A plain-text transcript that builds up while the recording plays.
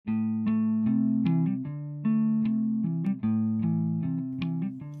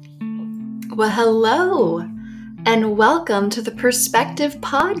Well, hello, and welcome to the Perspective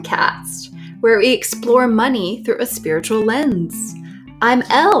Podcast, where we explore money through a spiritual lens. I'm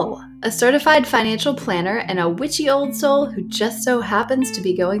Elle, a certified financial planner and a witchy old soul who just so happens to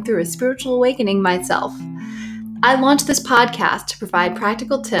be going through a spiritual awakening myself. I launched this podcast to provide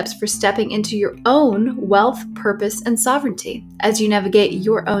practical tips for stepping into your own wealth, purpose, and sovereignty as you navigate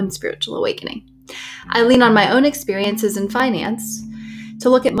your own spiritual awakening. I lean on my own experiences in finance to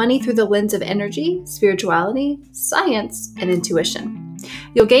look at money through the lens of energy, spirituality, science, and intuition.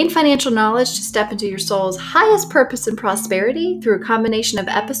 You'll gain financial knowledge to step into your soul's highest purpose and prosperity through a combination of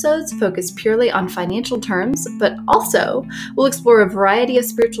episodes focused purely on financial terms, but also we'll explore a variety of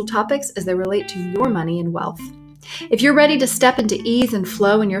spiritual topics as they relate to your money and wealth. If you're ready to step into ease and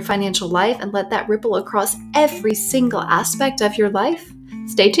flow in your financial life and let that ripple across every single aspect of your life,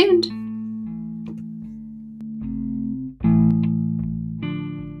 stay tuned.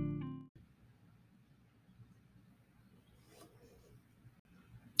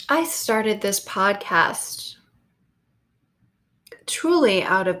 I started this podcast truly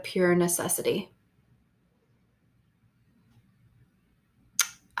out of pure necessity.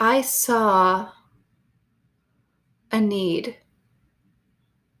 I saw a need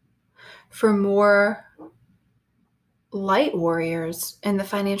for more light warriors in the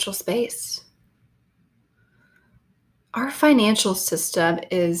financial space. Our financial system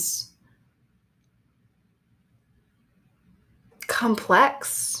is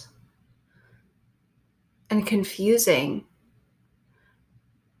complex and confusing.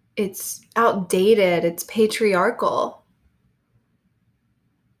 It's outdated. It's patriarchal.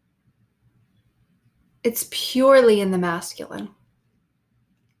 It's purely in the masculine.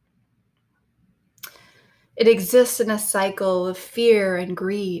 It exists in a cycle of fear and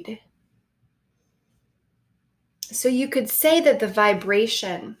greed. So you could say that the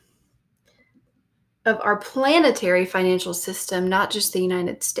vibration of our planetary financial system, not just the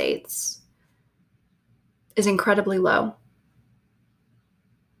United States, is incredibly low.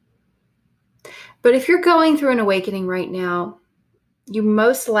 But if you're going through an awakening right now, you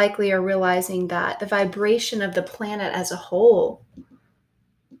most likely are realizing that the vibration of the planet as a whole,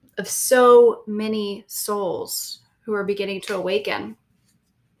 of so many souls who are beginning to awaken,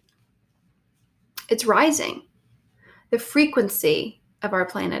 it's rising. The frequency of our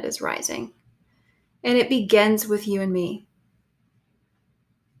planet is rising. And it begins with you and me.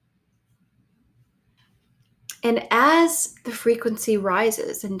 And as the frequency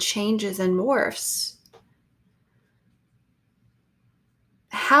rises and changes and morphs,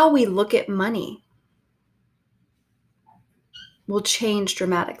 how we look at money will change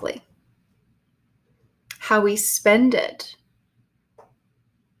dramatically. How we spend it,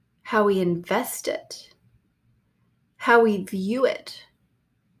 how we invest it, how we view it,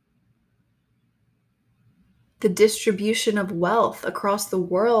 the distribution of wealth across the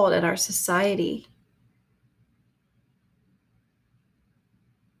world and our society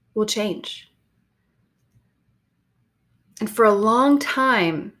will change. And for a long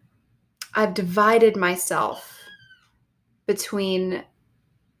time, I've divided myself between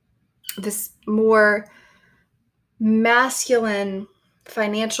this more masculine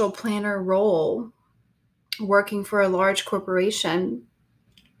financial planner role, working for a large corporation,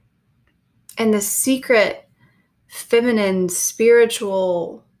 and the secret, feminine,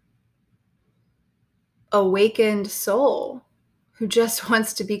 spiritual, awakened soul who just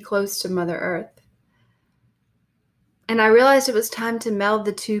wants to be close to Mother Earth. And I realized it was time to meld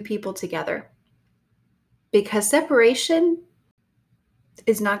the two people together, because separation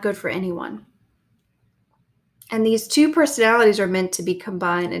is not good for anyone. And these two personalities are meant to be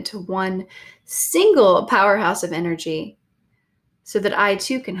combined into one single powerhouse of energy so that I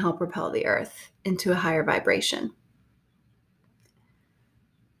too can help propel the earth into a higher vibration.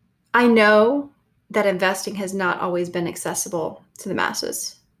 I know that investing has not always been accessible to the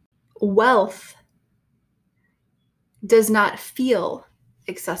masses. Wealth does not feel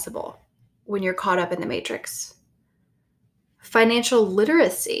accessible when you're caught up in the matrix. Financial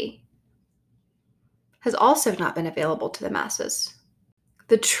literacy has also not been available to the masses.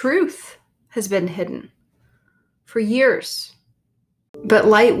 The truth has been hidden for years. But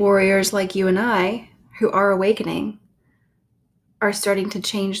light warriors like you and I, who are awakening, are starting to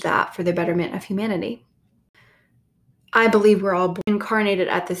change that for the betterment of humanity. I believe we're all incarnated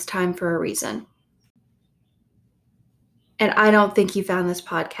at this time for a reason. And I don't think you found this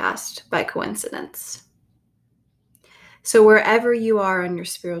podcast by coincidence. So wherever you are on your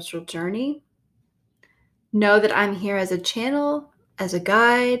spiritual journey, know that I'm here as a channel, as a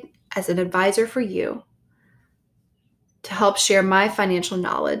guide, as an advisor for you to help share my financial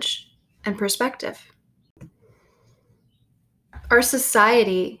knowledge and perspective. Our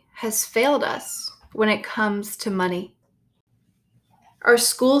society has failed us when it comes to money. Our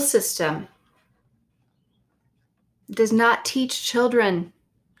school system does not teach children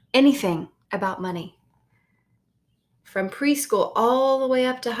anything about money. From preschool all the way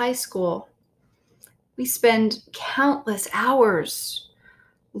up to high school, we spend countless hours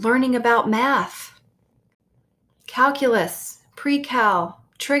learning about math, calculus, pre-cal,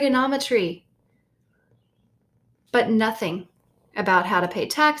 trigonometry, but nothing about how to pay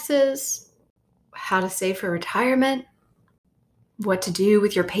taxes, how to save for retirement, what to do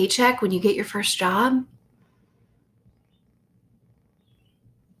with your paycheck when you get your first job.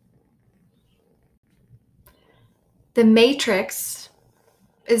 The Matrix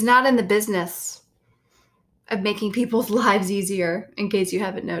is not in the business of making people's lives easier, in case you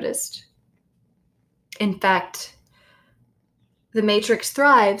haven't noticed. In fact, the Matrix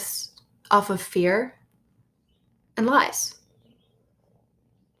thrives off of fear and lies.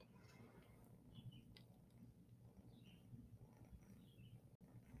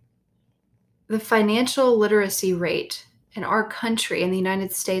 The financial literacy rate in our country, in the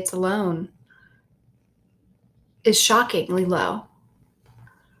United States alone, is shockingly low.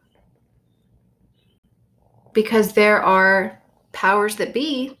 Because there are powers that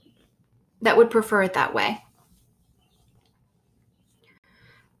be that would prefer it that way.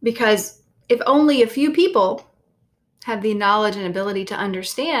 Because if only a few people have the knowledge and ability to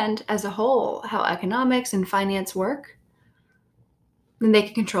understand as a whole how economics and finance work, then they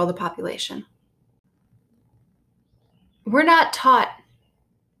can control the population. We're not taught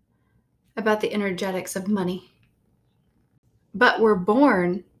about the energetics of money, but we're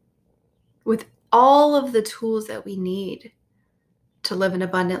born with all of the tools that we need to live an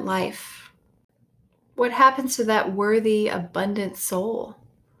abundant life. What happens to that worthy, abundant soul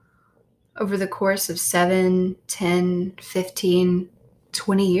over the course of 7, 10, 15,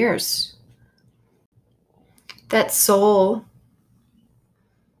 20 years? That soul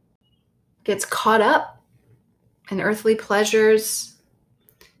gets caught up in earthly pleasures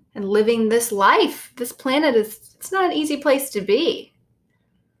and living this life. This planet it's not an easy place to be.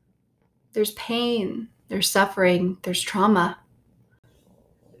 There's pain, there's suffering, there's trauma.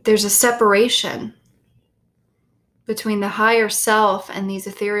 There's a separation between the higher self and these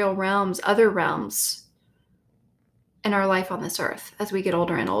ethereal realms, other realms in our life on this earth as we get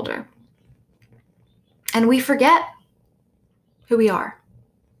older and older. And we forget who we are.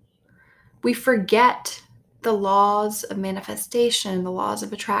 We forget the laws of manifestation, the laws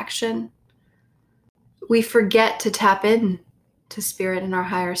of attraction. We forget to tap in to spirit and our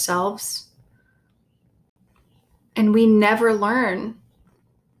higher selves. And we never learn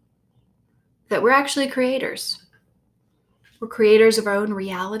that we're actually creators. We're creators of our own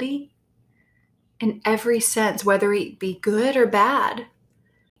reality in every sense, whether it be good or bad.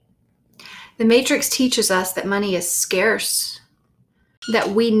 The Matrix teaches us that money is scarce, that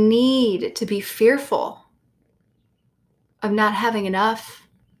we need to be fearful of not having enough.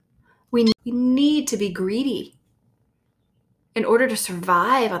 We need to be greedy in order to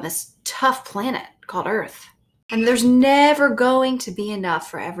survive on this tough planet called Earth. And there's never going to be enough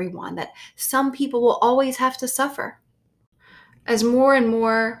for everyone, that some people will always have to suffer. As more and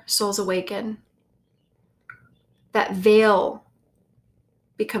more souls awaken, that veil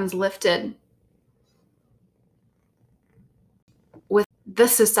becomes lifted with the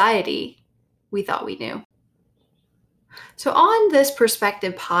society we thought we knew. So on this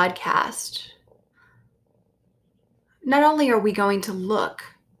Perspective podcast, not only are we going to look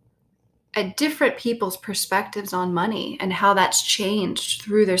at different people's perspectives on money and how that's changed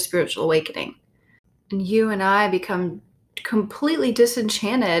through their spiritual awakening, and you and I become completely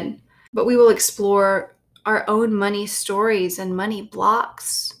disenchanted, but we will explore our own money stories and money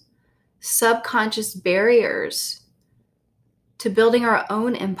blocks, subconscious barriers to building our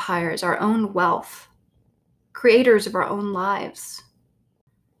own empires, our own wealth, creators of our own lives,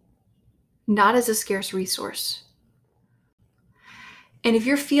 not as a scarce resource. And if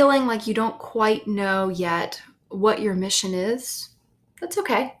you're feeling like you don't quite know yet what your mission is, that's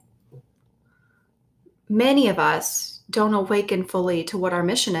okay. Many of us don't awaken fully to what our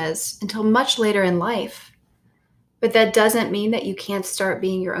mission is until much later in life. But that doesn't mean that you can't start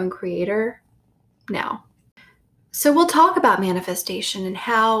being your own creator now. So we'll talk about manifestation and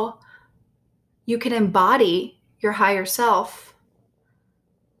how you can embody your higher self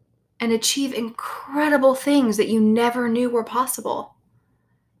and achieve incredible things that you never knew were possible.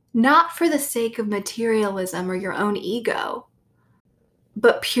 Not for the sake of materialism or your own ego,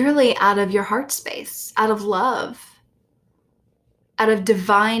 but purely out of your heart space, out of love, out of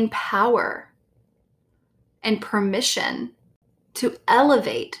divine power and permission to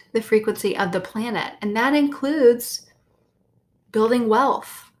elevate the frequency of the planet. And that includes building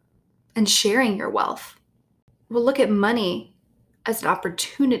wealth and sharing your wealth. We'll look at money as an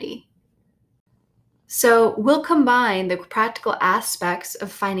opportunity. So we'll combine the practical aspects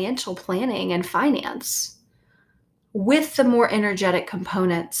of financial planning and finance with the more energetic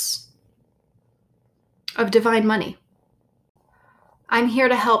components of divine money. I'm here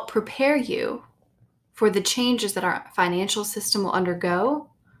to help prepare you for the changes that our financial system will undergo,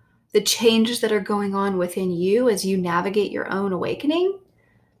 the changes that are going on within you as you navigate your own awakening.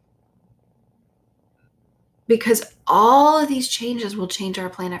 Because all of these changes will change our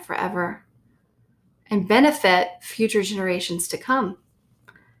planet forever and benefit future generations to come.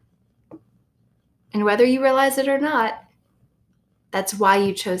 And whether you realize it or not, that's why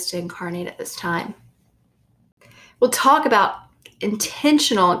you chose to incarnate at this time. We'll talk about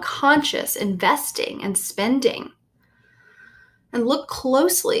intentional and conscious investing and spending, and look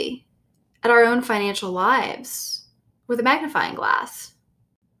closely at our own financial lives with a magnifying glass.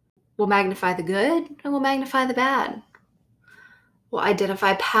 We'll magnify the good and we'll magnify the bad. We'll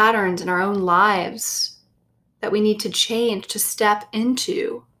identify patterns in our own lives that we need to change to step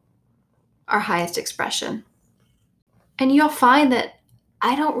into our highest expression. And you'll find that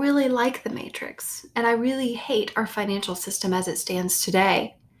I don't really like the matrix, and I really hate our financial system as it stands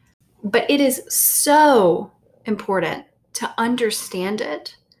today. But it is so important to understand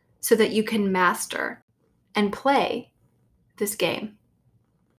it so that you can master and play this game.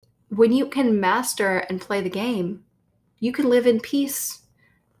 When you can master and play the game, you can live in peace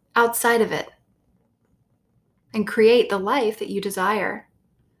outside of it and create the life that you desire,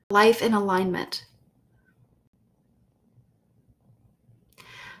 life in alignment.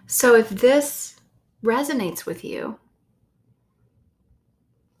 So if this resonates with you,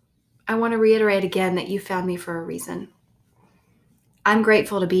 I want to reiterate again that you found me for a reason. I'm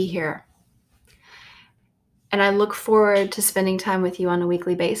grateful to be here. And I look forward to spending time with you on a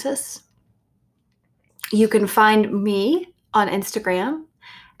weekly basis. You can find me on Instagram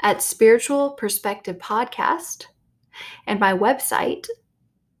at Spiritual Perspective Podcast and my website,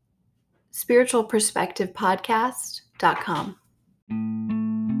 spiritualperspectivepodcast.com.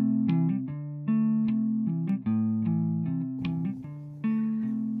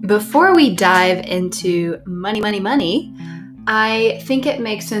 Before we dive into money, I think it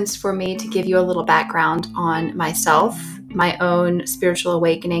makes sense for me to give you a little background on myself, my own spiritual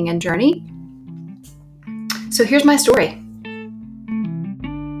awakening and journey. So here's my story.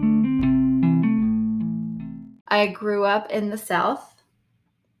 I grew up in the South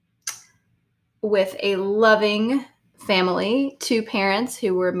with a loving family, 2 parents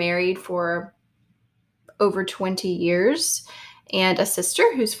who were married for over 20 years, and a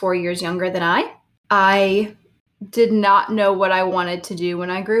sister who's 4 years younger than I. I did not know what I wanted to do when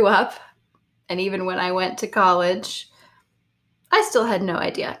I grew up. And even when I went to college, I still had no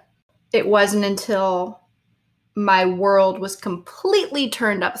idea. It wasn't until my world was completely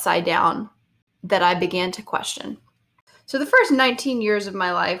turned upside down that I began to question. So the first 19 years of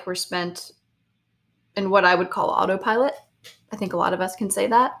my life were spent in what I would call autopilot. I think a lot of us can say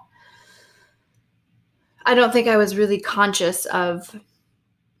that. I don't think I was really conscious of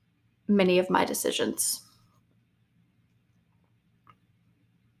many of my decisions.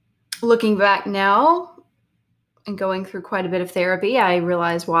 Looking back now and going through quite a bit of therapy, I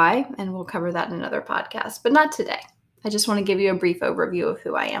realize why, and we'll cover that in another podcast, but not today. I just want to give you a brief overview of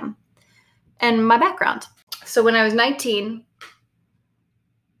who I am and my background. So when I was 19,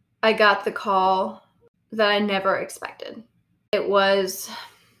 I got the call that I never expected. It was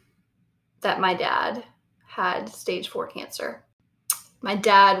that my dad had stage 4 cancer. My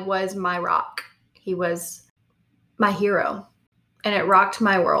dad was my rock. He was my hero, and it rocked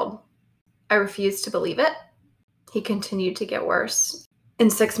my world. I refused to believe it. He continued to get worse. In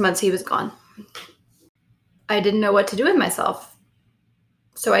 6 months, he was gone. I didn't know what to do with myself,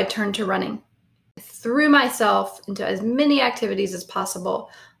 so I turned to running. I threw myself into as many activities as possible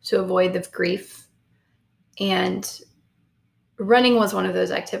to avoid the grief, and running was one of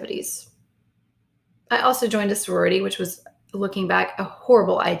those activities. I also joined a sorority, which was, looking back, a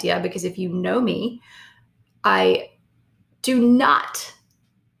horrible idea because if you know me, I do not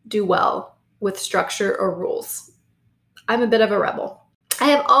do well with structure or rules. I'm a bit of a rebel. I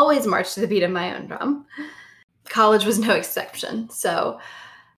have always marched to the beat of my own drum. College was no exception. So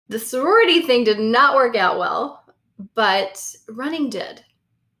the sorority thing did not work out well, but running did.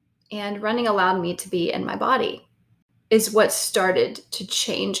 And running allowed me to be in my body, is what started to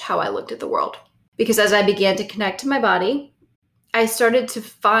change how I looked at the world. Because as I began to connect to my body, I started to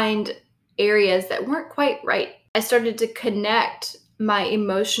find areas that weren't quite right. I started to connect my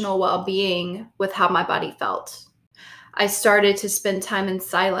emotional well-being with how my body felt. I started to spend time in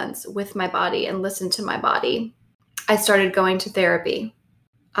silence with my body and listen to my body. I started going to therapy.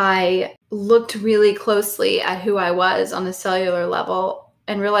 I looked really closely at who I was on a cellular level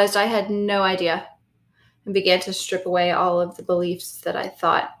and realized I had no idea, and began to strip away all of the beliefs that I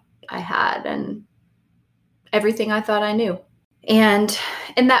thought I had and everything I thought I knew. And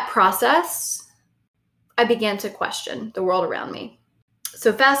in that process, I began to question the world around me.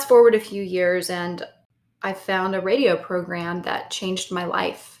 So fast forward a few years, and I found a radio program that changed my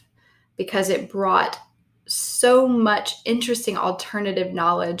life because it brought so much interesting alternative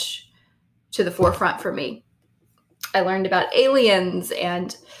knowledge to the forefront for me. I learned about aliens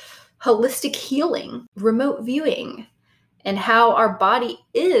and holistic healing, remote viewing, and how our body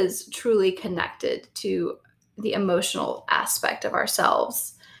is truly connected to the emotional aspect of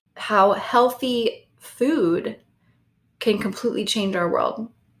ourselves, how healthy food can completely change our world.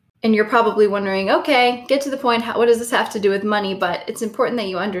 And you're probably wondering, okay, get to the point, what does this have to do with money? But it's important that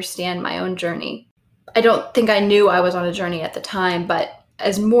you understand my own journey. I don't think I knew I was on a journey at the time, but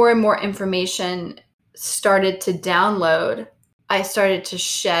as more and more information started to download, I started to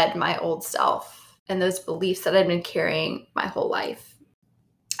shed my old self and those beliefs that I'd been carrying my whole life.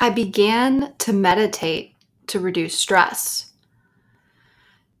 I began to meditate to reduce stress.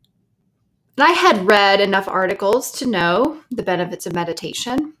 And I had read enough articles to know the benefits of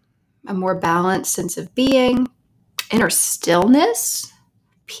meditation, a more balanced sense of being, inner stillness,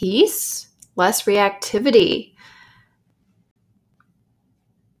 peace, less reactivity.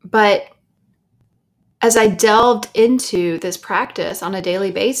 But as I delved into this practice on a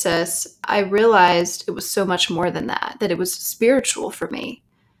daily basis, I realized it was so much more than that it was spiritual for me.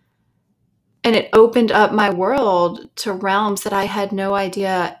 And it opened up my world to realms that I had no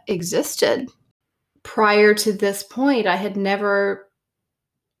idea existed. Prior to this point, I had never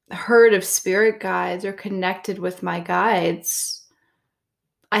heard of spirit guides or connected with my guides.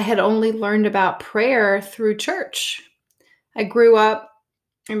 I had only learned about prayer through church. I grew up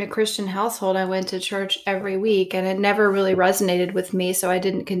in a Christian household. I went to church every week, and it never really resonated with me, so I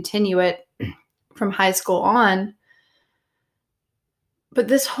didn't continue it from high school on. But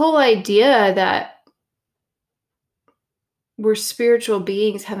this whole idea that we're spiritual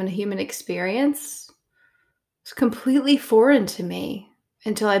beings having a human experience was completely foreign to me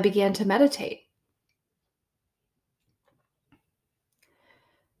until I began to meditate.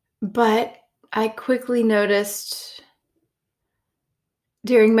 But I quickly noticed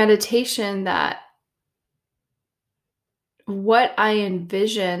during meditation that what I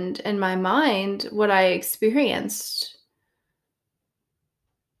envisioned in my mind, what I experienced,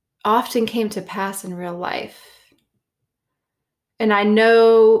 often came to pass in real life. And I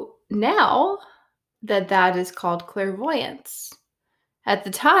know now that that is called clairvoyance. At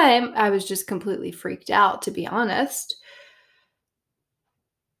the time, I was just completely freaked out, to be honest.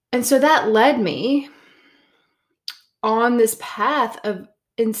 And so that led me on this path of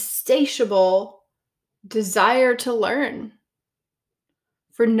insatiable desire to learn,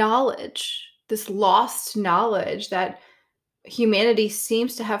 for knowledge, this lost knowledge that humanity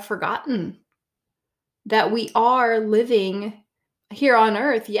seems to have forgotten, that we are living here on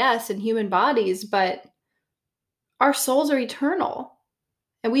earth, yes, in human bodies, but our souls are eternal.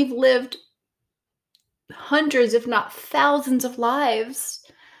 And we've lived hundreds, if not thousands of lives,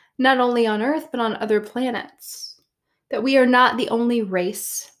 not only on earth, but on other planets. That we are not the only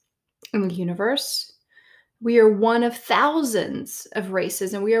race in the universe. We are one of thousands of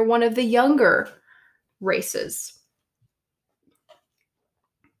races, and we are one of the younger races.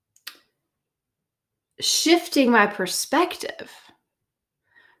 Shifting my perspective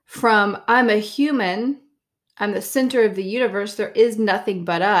from I'm a human, I'm the center of the universe, there is nothing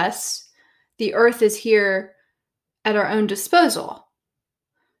but us, the earth is here at our own disposal,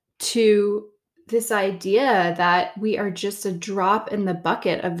 to this idea that we are just a drop in the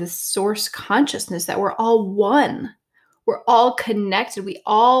bucket of this source consciousness, that we're all one. We're all connected. We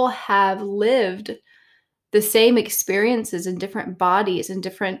all have lived the same experiences in different bodies, in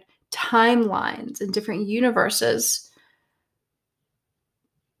different timelines, in different universes.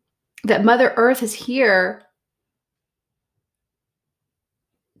 That Mother Earth is here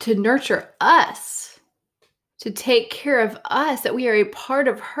to nurture us, to take care of us, that we are a part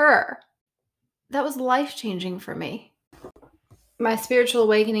of her. That was life-changing for me. My spiritual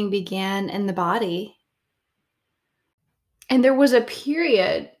awakening began in the body. And there was a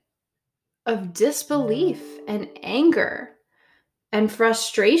period of disbelief and anger and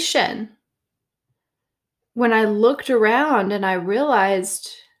frustration when I looked around and I realized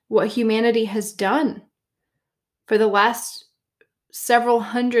what humanity has done for the last several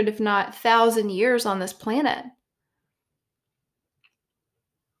hundred, if not 1,000 years on this planet,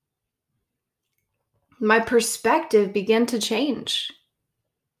 my perspective began to change.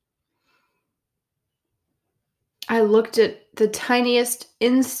 I looked at the tiniest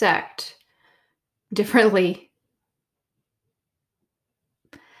insect differently.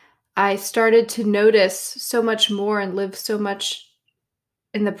 I started to notice so much more and live so much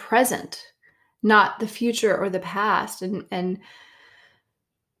in the present, not the future or the past, and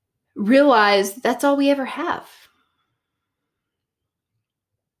realize that's all we ever have.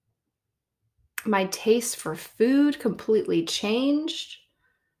 My taste for food completely changed.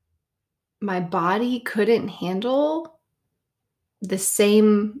 My body couldn't handle the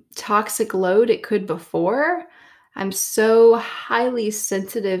same toxic load it could before. I'm so highly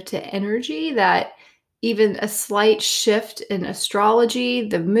sensitive to energy that even a slight shift in astrology,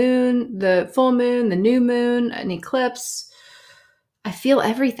 the moon, the full moon, the new moon, an eclipse, I feel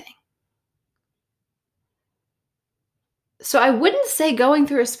everything. So I wouldn't say going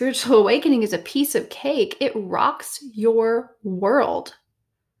through a spiritual awakening is a piece of cake. It rocks your world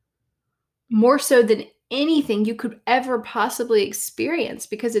more so than anything you could ever possibly experience,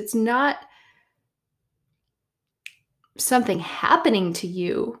 because it's not something happening to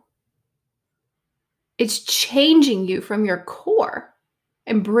you. It's changing you from your core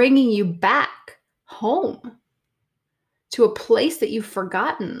and bringing you back home to a place that you've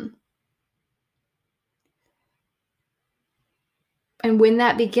forgotten. And when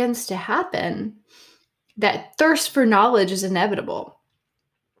that begins to happen, that thirst for knowledge is inevitable.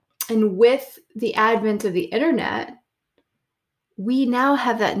 And with the advent of the internet, we now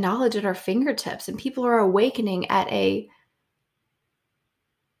have that knowledge at our fingertips, and people are awakening at a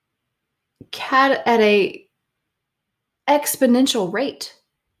exponential rate.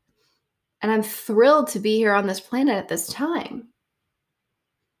 And I'm thrilled to be here on this planet at this time.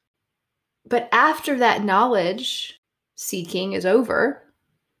 But after that knowledge seeking is over,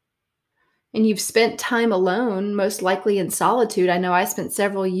 and you've spent time alone, most likely in solitude. I know I spent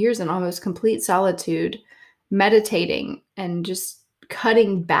several years in almost complete solitude, meditating and just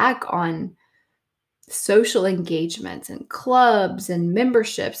cutting back on social engagements and clubs and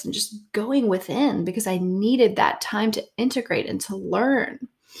memberships and just going within, because I needed that time to integrate and to learn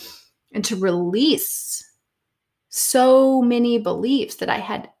and to release so many beliefs that I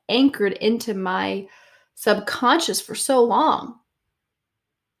had anchored into my subconscious for so long.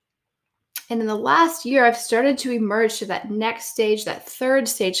 And in the last year, I've started to emerge to that next stage, that third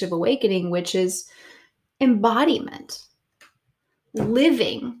stage of awakening, which is embodiment,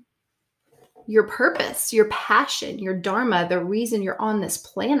 living your purpose, your passion, your dharma, the reason you're on this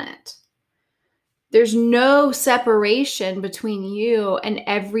planet. There's no separation between you and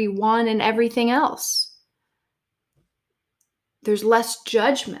everyone and everything else. There's less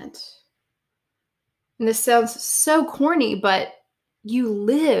judgment. And this sounds so corny, but you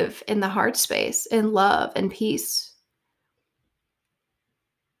live in the heart space, in love and peace.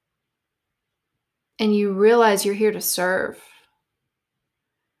 And you realize you're here to serve.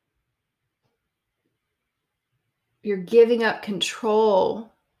 You're giving up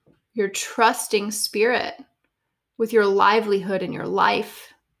control. You're trusting spirit with your livelihood and your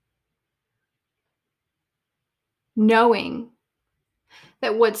life. Knowing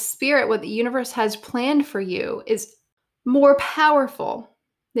that what spirit, what the universe has planned for you is more powerful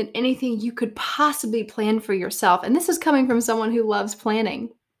than anything you could possibly plan for yourself. And this is coming from someone who loves planning.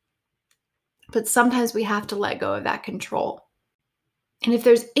 But sometimes we have to let go of that control. And if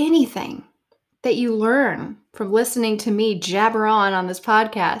there's anything that you learn from listening to me jabber on this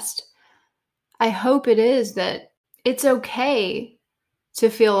podcast, I hope it is that it's okay to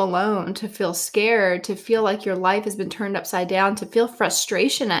feel alone, to feel scared, to feel like your life has been turned upside down, to feel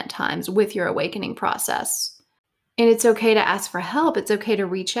frustration at times with your awakening process. And it's okay to ask for help. It's okay to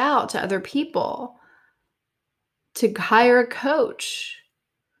reach out to other people, to hire a coach,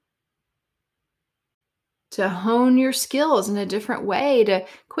 to hone your skills in a different way, to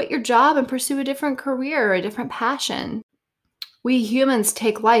quit your job and pursue a different career or a different passion. We humans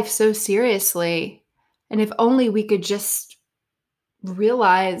take life so seriously. And if only we could just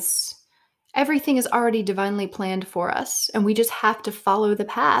realize everything is already divinely planned for us, and we just have to follow the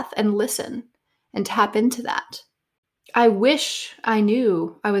path and listen and tap into that. I wish I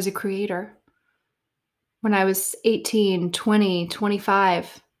knew I was a creator when I was 18, 20,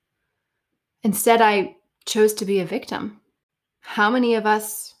 25. Instead, I chose to be a victim. How many of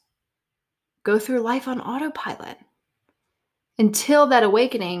us go through life on autopilot until that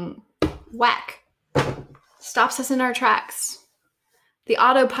awakening, whack, stops us in our tracks. The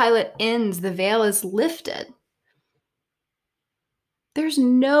autopilot ends, the veil is lifted. There's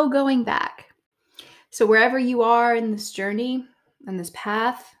no going back. So wherever you are in this journey and this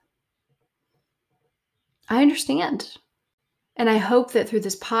path, I understand. And I hope that through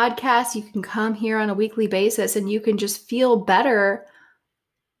this podcast, you can come here on a weekly basis and you can just feel better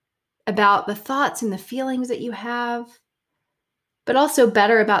about the thoughts and the feelings that you have, but also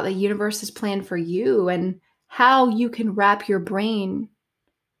better about the universe's plan for you and how you can wrap your brain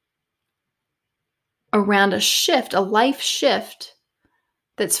around a shift, a life shift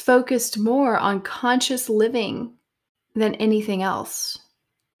that's focused more on conscious living than anything else.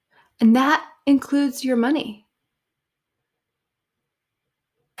 And that includes your money.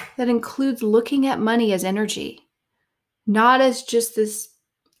 That includes looking at money as energy, not as just this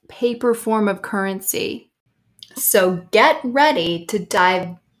paper form of currency. So get ready to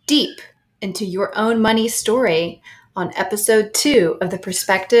dive deep into your own money story on episode 2 of the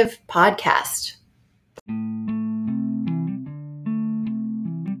Perspective Podcast.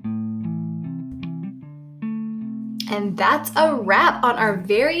 And that's a wrap on our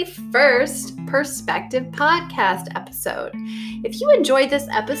very first Perspective Podcast episode. If you enjoyed this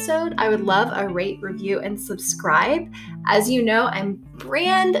episode, I would love a rate, review, and subscribe. As you know, I'm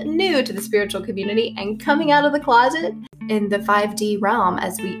brand new to the spiritual community and coming out of the closet in the 5D realm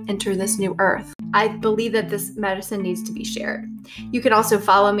as we enter this new earth. I believe that this medicine needs to be shared. You can also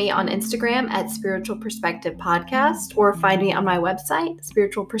follow me on Instagram at Spiritual Perspective Podcast or find me on my website,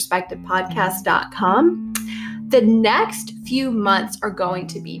 spiritualperspectivepodcast.com. The next few months are going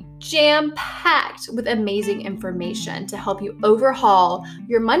to be jam-packed with amazing information to help you overhaul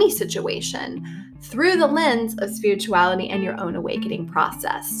your money situation through the lens of spirituality and your own awakening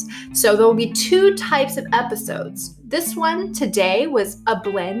process. So there will be 2 types of episodes. This one today was a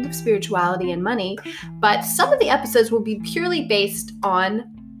blend of spirituality and money, but some of the episodes will be purely based on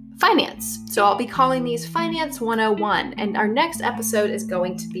finance. So I'll be calling these Finance 101, and our next episode is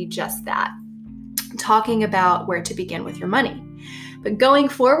going to be just that, talking about where to begin with your money. But going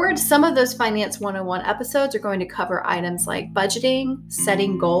forward, some of those Finance 101 episodes are going to cover items like budgeting,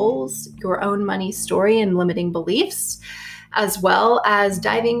 setting goals, your own money story, and limiting beliefs, as well as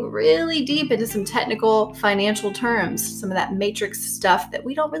diving really deep into some technical financial terms, some of that matrix stuff that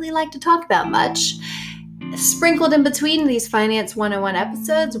we don't really like to talk about much. Sprinkled in between these Finance 101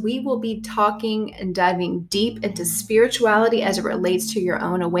 episodes, we will be talking and diving deep into spirituality as it relates to your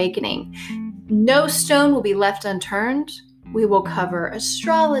own awakening. No stone will be left unturned. We will cover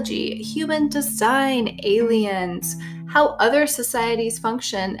astrology, human design, aliens, how other societies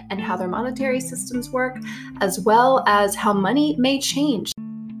function and how their monetary systems work, as well as how money may change.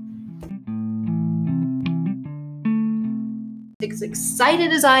 As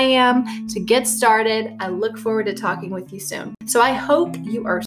excited as I am to get started, I look forward to talking with you soon. So I hope you are